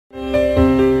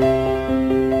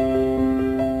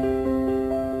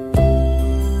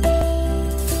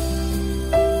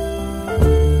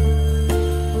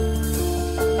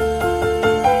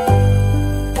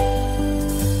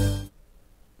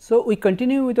we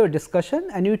continue with our discussion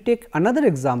and we take another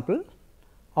example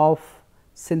of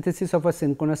synthesis of a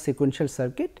synchronous sequential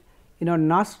circuit. In our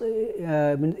last,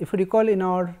 if you recall, in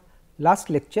our last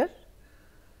lecture,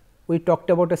 we talked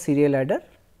about a serial adder,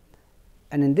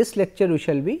 and in this lecture we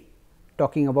shall be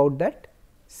talking about that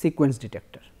sequence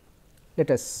detector. Let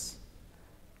us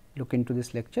look into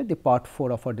this lecture, the part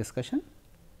 4 of our discussion.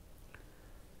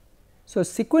 So,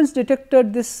 sequence detector,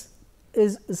 this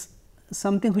is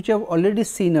something which I have already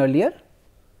seen earlier.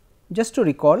 Just to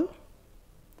recall,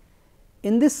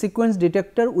 in this sequence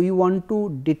detector we want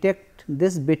to detect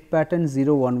this bit pattern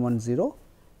 0 1 1 0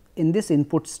 in this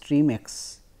input stream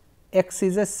x. X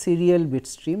is a serial bit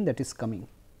stream that is coming,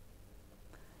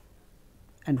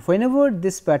 and whenever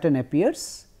this pattern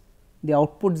appears, the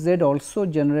output z also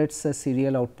generates a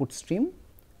serial output stream.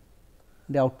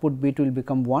 The output bit will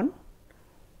become 1,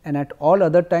 and at all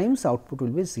other times output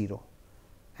will be 0,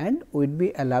 and we will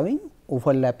be allowing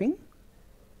overlapping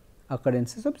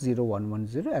occurrences of 0 1 1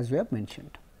 0 as we have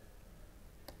mentioned.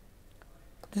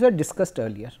 These are discussed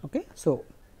earlier. Okay. So,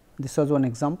 this was one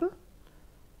example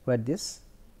where this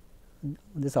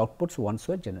outputs once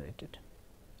were generated.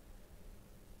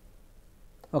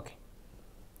 Okay.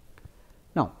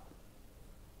 Now,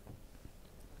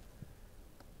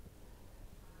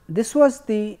 this was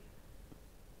the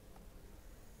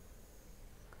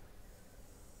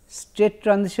state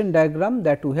transition diagram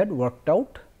that we had worked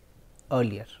out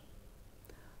earlier.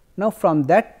 Now, from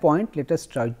that point let us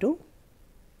try to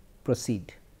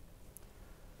proceed.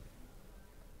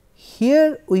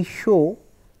 Here we show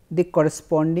the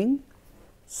corresponding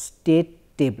state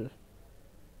table.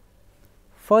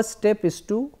 First step is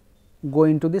to go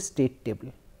into the state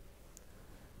table.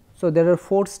 So, there are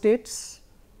 4 states.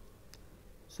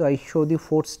 So, I show the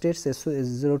 4 states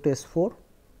S0 to S4.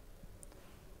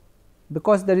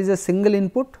 Because there is a single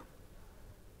input,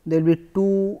 there will be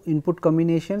 2 input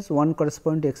combinations, one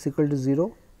corresponding to x equal to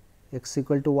 0, x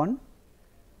equal to 1.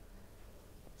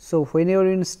 So, whenever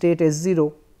in state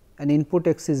S0 and input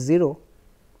x is 0,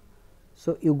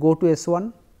 so you go to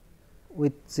S1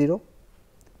 with 0.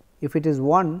 If it is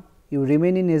 1, you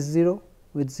remain in S0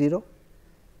 with 0.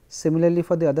 Similarly,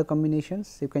 for the other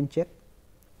combinations you can check.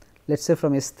 Let us say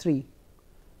from S3,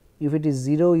 if it is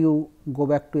 0, you go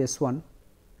back to S1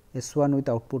 with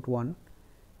output 1.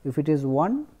 If it is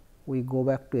 1, we go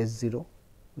back to S0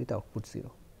 with output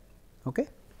 0. Okay.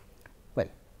 Well,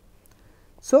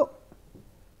 so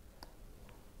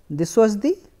this was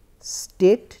the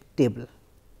state table.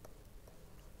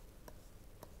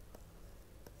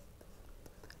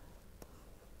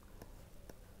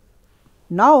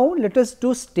 Now, let us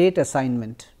do state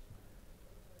assignment.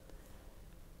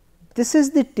 This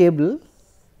is the table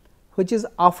which is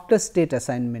after state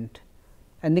assignment,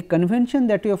 and the convention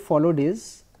that we have followed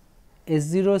is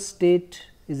S0 state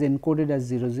is encoded as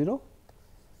 0 0,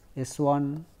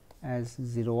 S1 as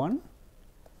 0 1,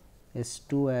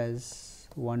 S2 as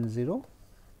 1 0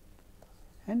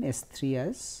 and S3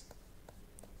 as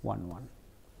 1 1.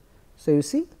 So, you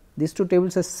see these two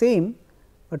tables are same,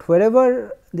 but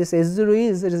wherever this S0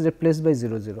 is, it is replaced by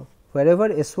 0 0, wherever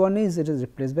S1 is, it is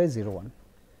replaced by 0 1,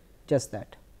 just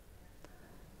that.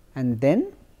 And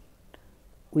then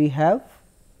we have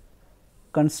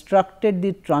constructed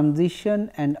the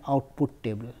transition and output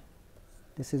table.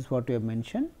 This is what we have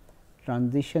mentioned,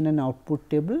 transition and output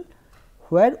table,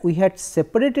 where we had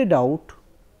separated out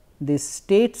the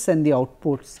states and the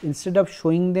outputs. Instead of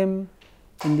showing them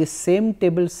in the same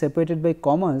table separated by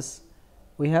commas,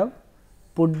 we have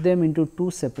put them into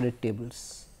 2 separate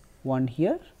tables, one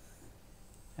here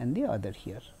and the other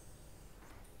here.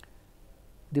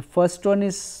 The first one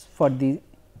is for the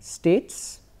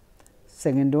states,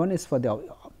 second one is for the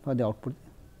output.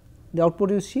 The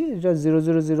output you see it was 0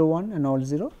 0 0 1 and all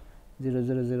 0, 0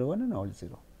 0 0 1 and all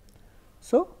 0.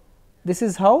 So, this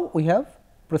is how we have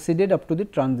proceeded up to the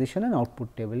transition and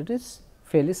output table. It is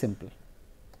fairly simple.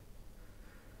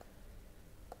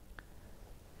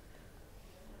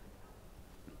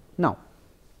 Now,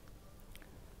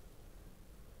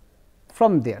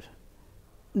 from there,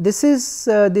 this is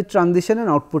the transition and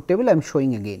output table I am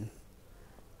showing again.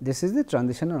 This is the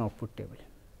transition and output table.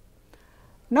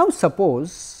 Now,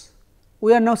 suppose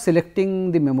we are now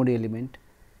selecting the memory element.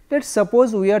 Let us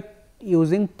suppose we are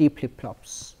using T flip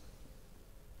flops,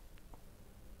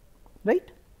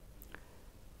 right.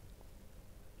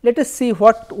 Let us see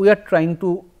what we are trying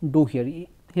to do here.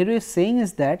 Here we are saying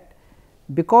is that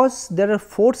because there are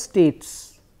 4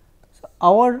 states, so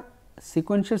our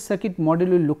sequential circuit model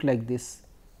will look like this.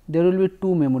 There will be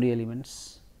 2 memory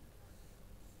elements,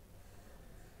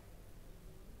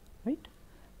 right.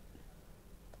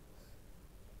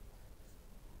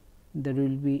 There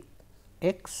will be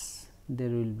x, there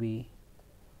will be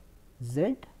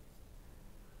z,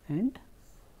 and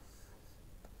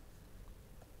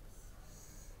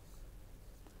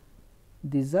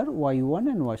these are y1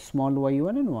 and small y1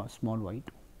 and small y2.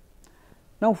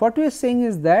 Now, what we are saying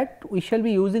is that we shall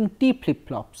be using T flip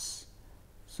flops.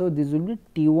 So, this will be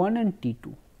T1 and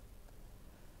T2.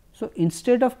 So,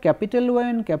 instead of capital Y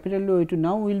and capital Y2,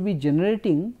 now we will be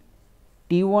generating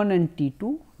T1 and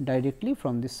T2 directly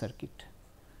from this circuit.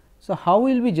 So, how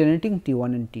we will be generating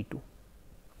T1 and T2?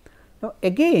 Now,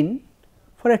 again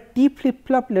for a T flip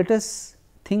flop, let us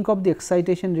think of the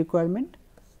excitation requirement.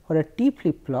 For a T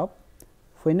flip flop,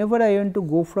 whenever I want to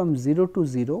go from 0 to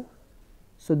 0,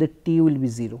 so the T will be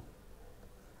 0,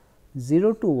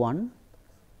 0 to 1,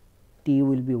 T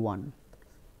will be 1,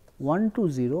 1 to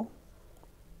 0,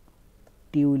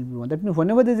 T will be 1. That means,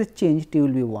 whenever there is a change, T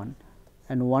will be 1,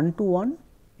 and 1 to 1,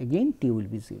 again T will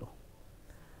be 0.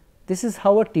 This is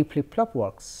how a T flip flop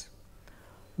works.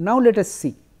 Now, let us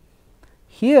see.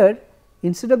 Here,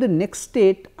 instead of the next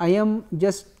state, I am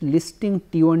just listing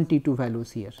T1, T2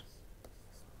 values here.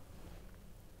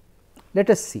 Let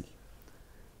us see.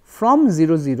 From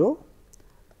 0, 0,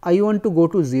 I want to go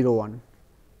to 0, 1.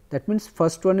 That means,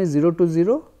 first one is 0 to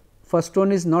 0, first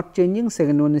one is not changing,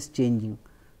 second one is changing.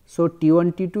 So,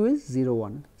 T1, T2 is 0,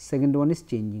 1, second one is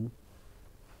changing.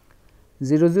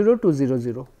 0, 0 to 0,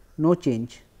 0, no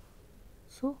change.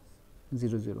 So,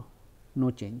 0, 0,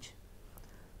 no change.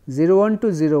 0, 1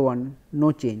 to 0, 1,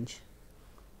 no change.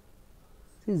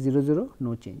 See, 0, 0,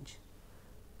 no change.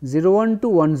 0, 1 to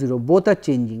 1, 0, both are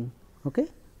changing. Okay?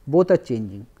 Both are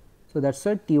changing. So, that is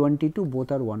why T1, T2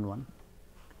 both are 1, 1.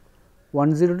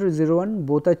 1, 0 to 0, 1,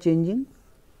 both are changing,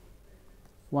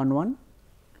 1, 1.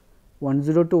 1,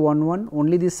 0 to 1, 1,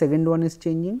 only the second one is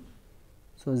changing.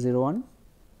 So, 0, 1.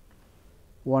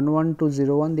 1, 1 to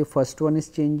 0, 1, the first one is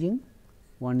changing,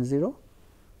 1, 0.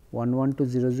 1, 1 to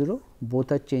 0, 0,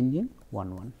 both are changing,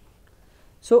 1, 1.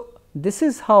 So, this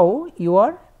is how you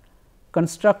are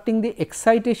constructing the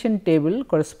excitation table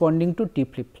corresponding to T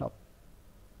flip flop,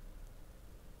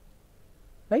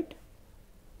 right.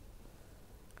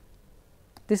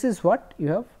 This is what you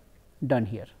have done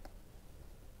here.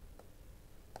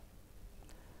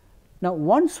 Now,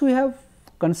 once we have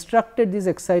constructed this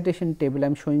excitation table, I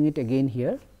am showing it again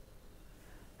here.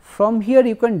 From here,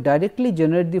 you can directly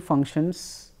generate the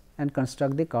functions and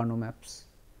construct the Carnot maps.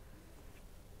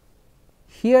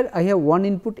 Here, I have one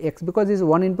input x, because this is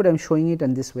one input, I am showing it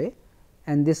in this way,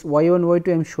 and this y1, y2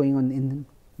 I am showing on in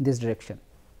this direction.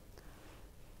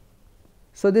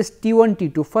 So, this T1,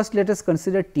 T2, first let us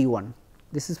consider T1.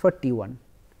 This is for T1.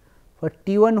 For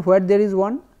T1, where there is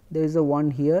 1? There is a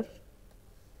 1 here,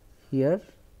 here,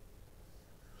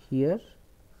 here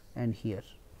and here.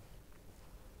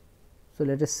 So,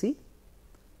 let us see.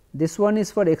 This one is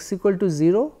for x equal to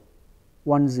 0,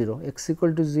 1 0, x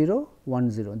equal to 0, 1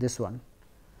 0, this one,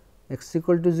 x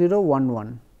equal to 0, 1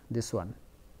 1, this one,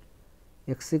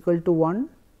 x equal to 1,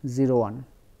 0 1,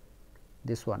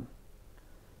 this one,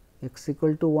 x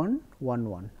equal to 1, 1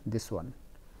 1, this one.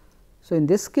 So, in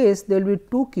this case there will be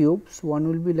two cubes, one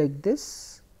will be like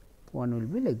this, one will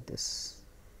be like this.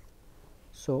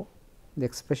 So, the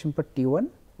expression for T1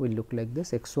 will look like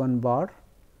this, x 1 bar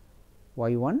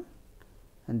y 1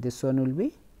 and this one will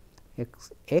be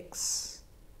x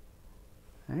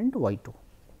and y 2.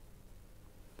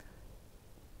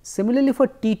 Similarly, for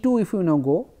T2, if you now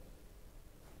go,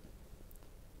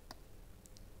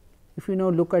 if you now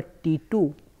look at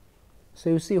T2, so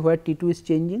you see where T2 is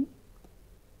changing,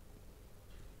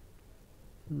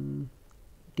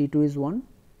 T2 is 1,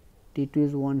 T2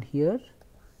 is 1 here,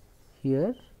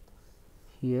 here,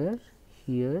 here,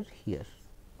 here, here,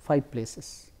 5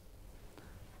 places.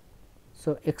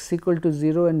 So, x equal to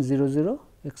 0 and 0 0,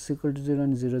 x equal to 0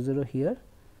 and 0 0 here,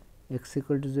 x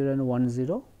equal to 0 and 1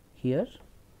 0 here,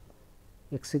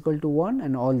 x equal to 1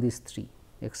 and all these 3,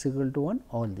 x equal to 1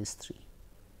 all these 3.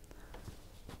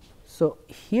 So,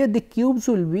 here the cubes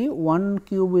will be, one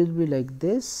cube will be like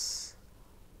this,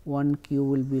 one cube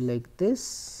will be like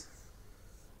this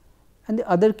and the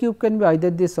other cube can be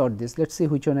either this or this. Let us see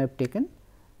which one I have taken.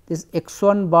 This x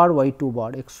 1 bar y 2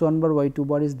 bar, x 1 bar y 2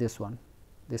 bar is this one,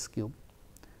 this cube,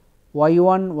 y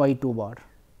 1 y 2 bar,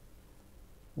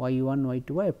 y 1 y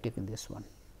 2 bar I have taken this one,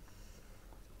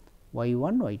 y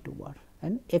 1 y 2 bar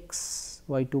and x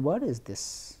y 2 bar is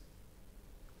this.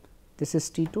 This is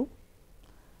T2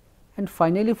 and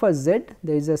finally, for z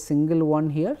there is a single one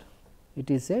here,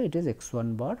 it is x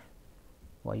 1 bar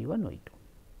y 1 y 2.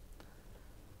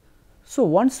 So,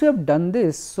 once you have done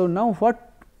this, so now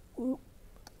what will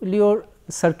your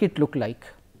circuit look like?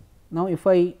 Now, if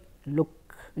I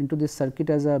look into this circuit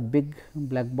as a big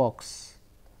black box.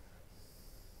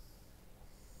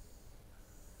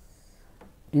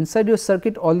 Inside your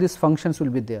circuit all these functions will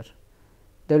be there.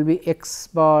 There will be x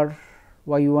bar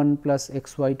y 1 plus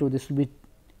x y 2, this will be,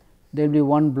 there will be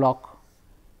one block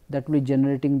that will be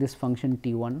generating this function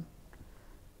t 1,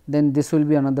 then this will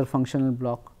be another functional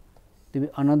block, there will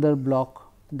be another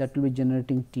block that will be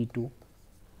generating t 2,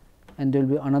 and there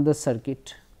will be another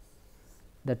circuit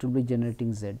that will be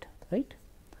generating z, right.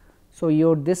 So,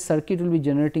 your this circuit will be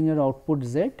generating your output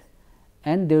z,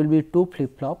 and there will be two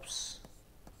flip flops.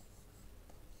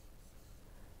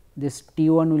 This T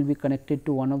 1 will be connected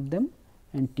to one of them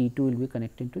and T 2 will be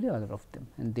connected to the other of them,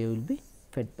 and they will be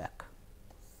fed back,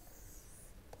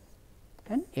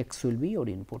 and x will be your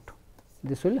input.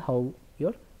 This will how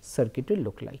your circuit will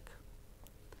look like.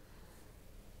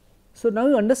 So, now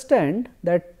you understand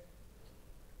that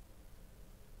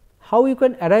how you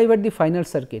can arrive at the final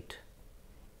circuit.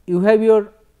 You have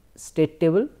your state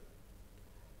table,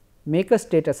 make a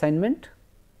state assignment,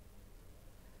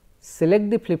 select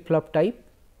the flip flop type,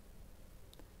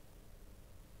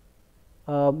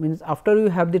 means after you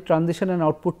have the transition and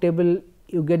output table,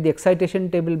 you get the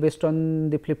excitation table based on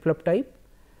the flip flop type,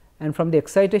 and from the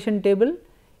excitation table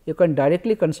you can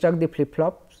directly construct the flip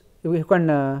flops, you can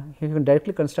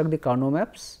directly construct the Carnot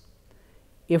maps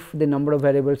if the number of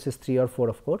variables is 3 or 4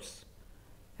 of course,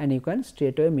 and you can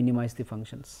straight away minimize the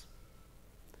functions.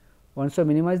 Once you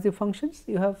minimize the functions,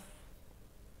 you have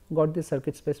got the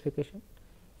circuit specification,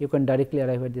 you can directly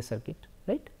arrive at the circuit,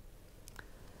 right.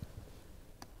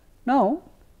 Now,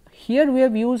 here we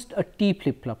have used a T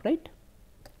flip flop, right.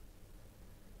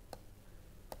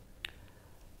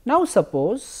 Now,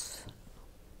 suppose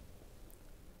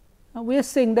we are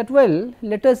saying that well,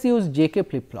 let us use JK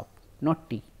flip flop, not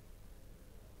T.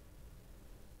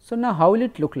 So, now how will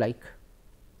it look like?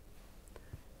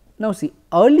 Now, see,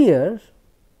 earlier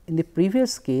in the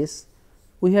previous case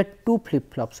we had two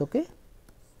flip flops, okay.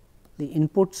 The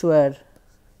inputs were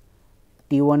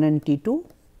T 1 and T 2,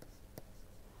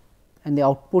 and the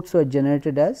outputs were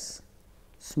generated as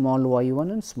small y 1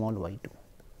 and small y 2.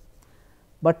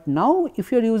 But now,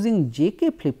 if you are using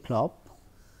JK flip flop,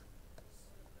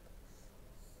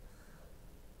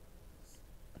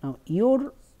 now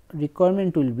your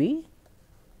requirement will be,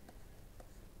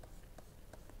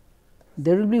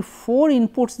 there will be 4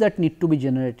 inputs that need to be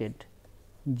generated,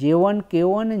 J 1 K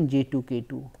 1 and J 2 K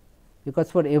 2,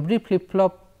 because for every flip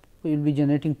flop we will be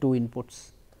generating 2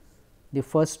 inputs. The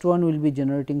first one will be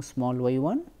generating small y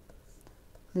 1,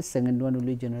 the second one will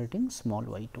be generating small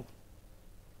y 2.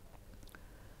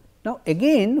 Now,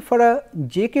 again for a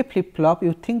JK flip flop,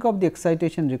 you think of the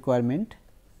excitation requirement.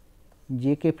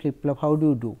 JK flip flop, how do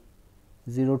you do?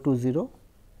 0 to 0,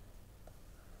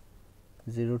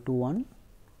 0 to 1,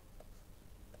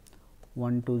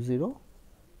 1 to 0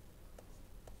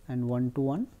 and 1 to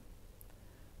 1.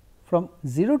 From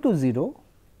 0 to 0,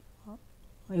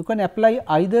 you can apply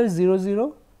either 0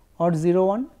 0 or 0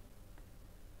 1.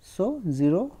 So,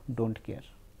 0 do not care.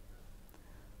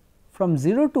 From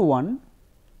 0 to 1,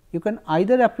 you can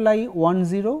either apply 1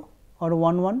 0 or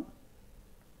 1 1.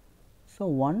 So,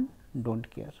 1 do not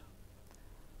care.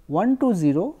 1 to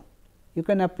 0, you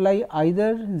can apply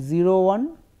either 0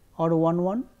 1 or 1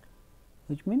 1,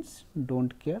 which means do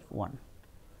not care 1.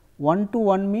 1 to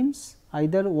 1 means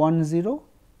either 1 0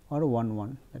 or 1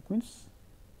 1, that means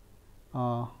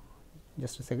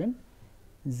just a second,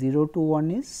 0 to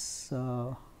 1 is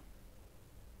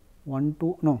 1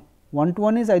 to, no, 1 to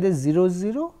 1 is either 0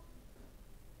 0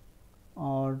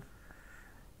 or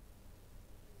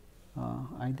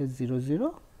either 0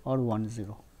 0 or 1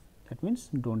 0, that means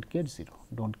do not care 0,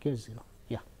 do not care 0,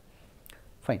 yeah,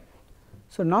 fine.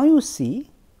 So, now you see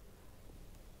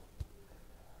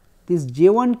this J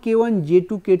 1 K 1 J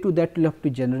 2 K 2 that will have to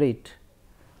generate.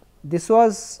 This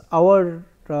was our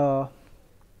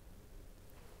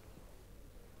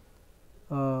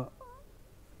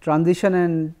transition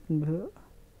and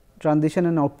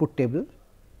output table.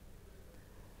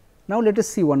 Now, let us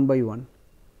see one by one.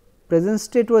 Present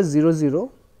state was 0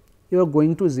 0, you are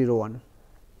going to 0 1.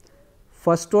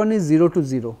 First one is 0 to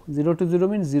 0, 0 to 0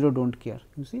 means 0 do not care,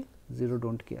 you see 0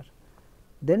 do not care.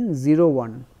 Then 0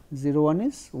 1, 0 1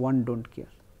 is 1 do not care,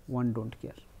 1 do not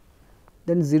care.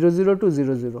 Then 0 0 to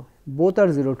 0 0, both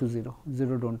are 0 to 0,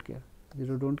 0 do not care,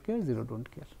 0 do not care, 0 do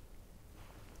not care.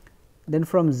 Then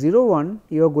from 0 1,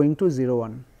 you are going to 0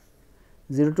 1,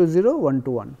 0 to 0, 1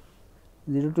 to 1,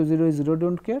 0 to 0 is 0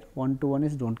 do not care, 1 to 1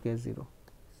 is do not care 0,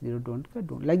 0 do not care,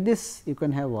 don't. Like this you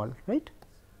can have all, right,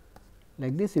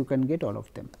 like this you can get all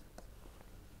of them.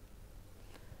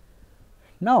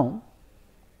 Now,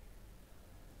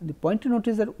 the point to note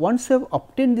is that once you have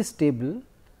obtained this table,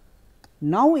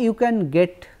 now you can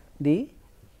get the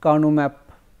Carnot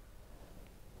map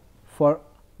for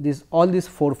this all these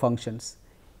 4 functions.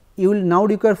 You will now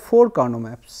require 4 Carnot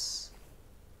maps,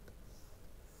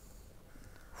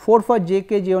 4 for j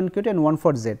k, j 1 k 2 and 1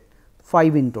 for z,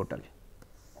 5 in total.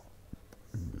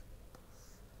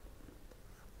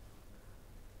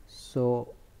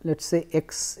 So, let us say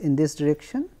x in this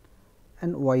direction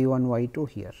and y 1 y 2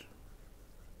 here.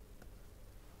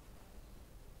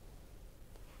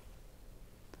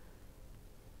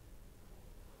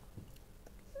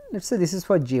 Let us say this is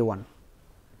for j 1.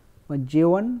 For j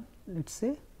 1, let us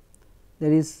say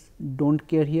there is do not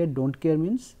care here, do not care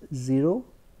means 0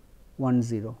 1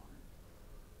 0,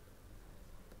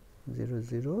 0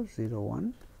 0 0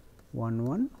 1 1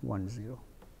 1 1 0,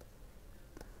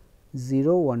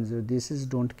 0 1 0, this is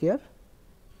do not care,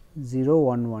 0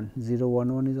 1 1, 0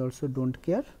 1 1 is also do not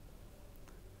care,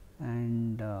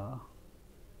 and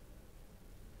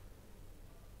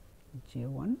j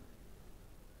 1,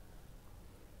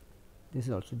 this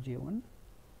is also j 1,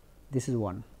 this is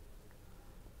 1.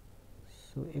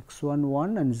 So, x 1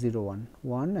 1 and 0 1,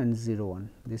 1 and 0 1,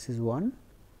 this is 1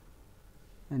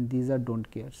 and these are do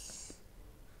not cares,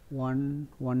 1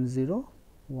 1 0,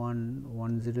 1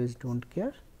 1 0 is do not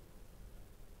care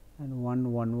and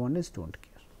 1 1 1 is do not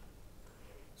care.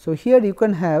 So, here you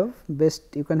can have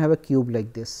you can have a cube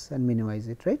like this and minimize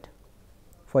it, right,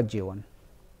 for j 1.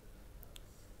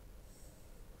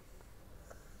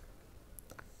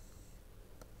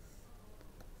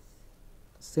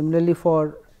 Similarly,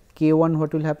 for k 1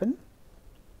 what will happen?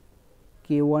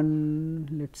 K 1,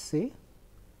 let us say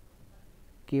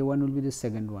k 1 will be the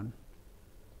second one,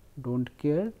 do not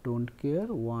care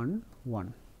 1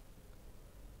 1,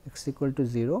 x equal to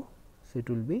 0. So, it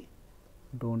will be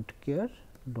do not care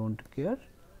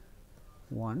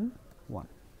 1 1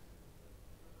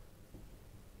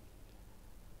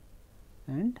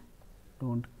 and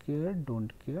do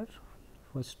not care,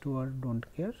 first two are do not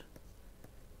care,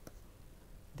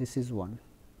 this is 1,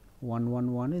 1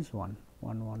 1 1 is 1,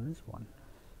 1 1 is 1.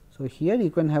 So, here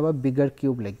you can have a bigger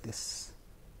cube like this,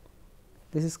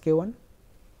 this is k 1.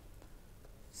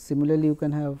 Similarly, you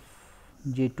can have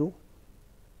j 2,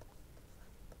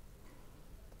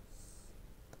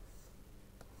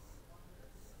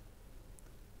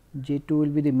 j 2 will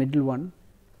be the middle one,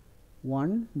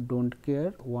 1 do not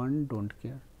care, 1 do not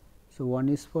care. So, 1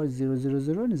 is for 0 0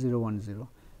 0 and 0 1 0,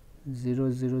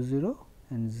 0 0 0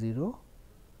 and 0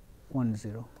 1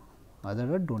 0,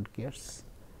 other are do not cares,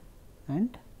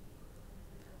 and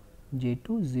j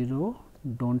 2 0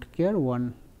 do not care,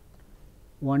 1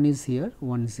 is here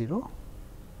 1 0,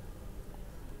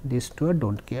 these two are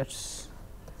do not cares.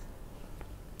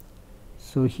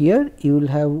 So, here you will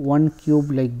have one cube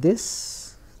like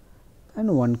this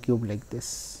and one cube like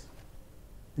this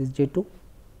is j 2,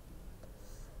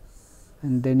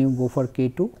 and then you go for k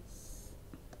 2.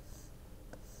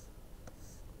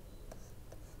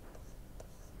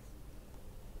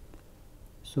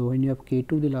 So, when you have k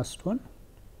 2 the last one,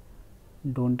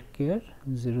 do not care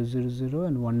 0 0 0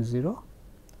 and 1 0,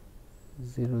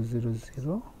 0 0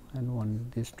 0 and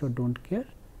 1, these two do not care,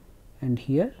 and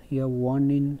here you have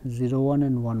 1 in 0 1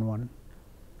 and 1 1,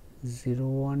 0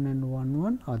 1 and 1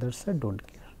 1, others are do not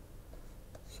care.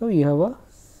 So, you have a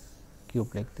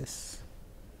cube like this.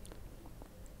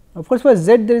 Of course, for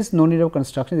z there is no need of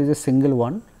construction, there is a single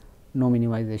one, no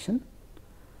minimization.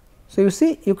 So, you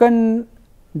see you can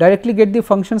directly get the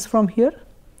functions from here.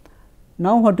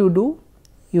 Now, what you do?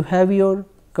 You have your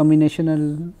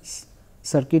combinational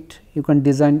circuit, you can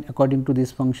design according to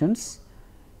these functions.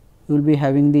 You will be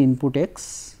having the input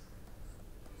x,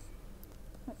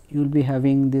 you will be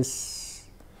having this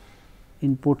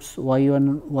inputs y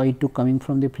 1, y 2 coming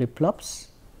from the flip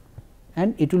flops,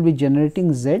 and it will be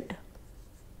generating z,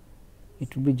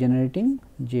 it will be generating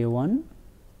j 1,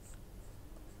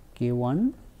 k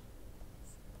 1,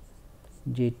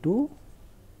 j 2,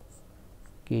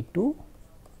 k 2,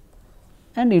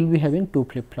 and you will be having 2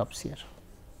 flip flops here,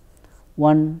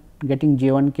 one getting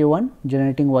j 1 k 1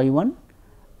 generating y 1,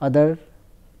 other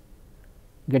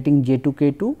getting j 2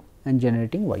 k 2 and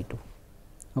generating y 2.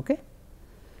 Okay.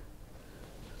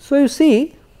 So, you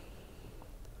see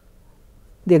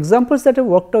the examples that I have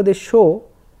worked out, they show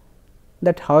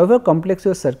that however complex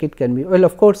your circuit can be, well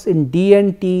of course, in D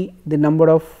and T the number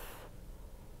of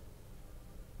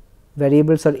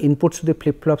variables or inputs to the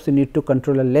flip flops you need to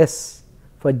control are less,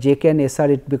 for J K and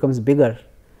SR it becomes bigger,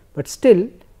 but still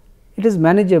it is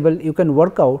manageable, you can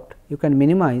work out, you can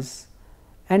minimize,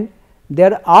 and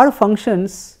there are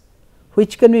functions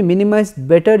which can be minimized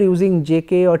better using J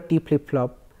K or T flip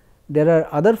flop there are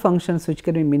other functions which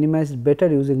can be minimized better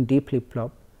using D flip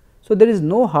flop. So, there is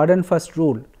no hard and fast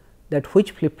rule that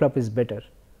which flip flop is better,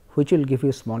 which will give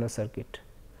you smaller circuit.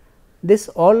 This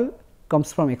all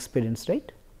comes from experience,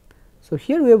 right. So,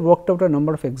 here we have worked out a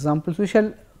number of examples. We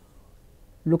shall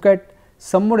look at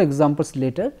some more examples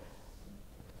later.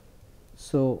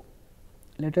 So,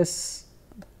 let us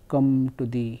come to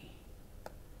this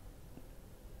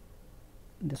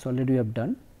already we have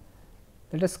done.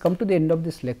 Let us come to the end of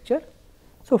this lecture.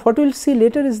 So, what we will see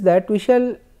later is that we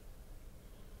shall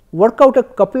work out a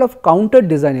couple of counter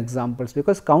design examples,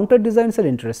 because counter designs are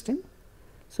interesting.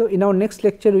 So, in our next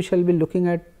lecture we shall be looking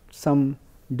at some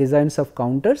designs of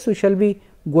counters. We shall be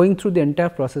going through the entire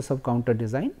process of counter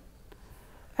design,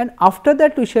 and after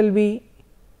that we shall be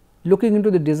looking into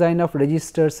the design of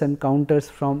registers and counters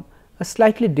from a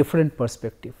slightly different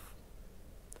perspective.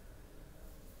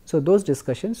 So, those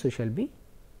discussions we shall be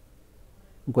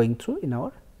going through in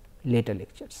our later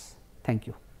lectures. Thank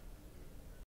you.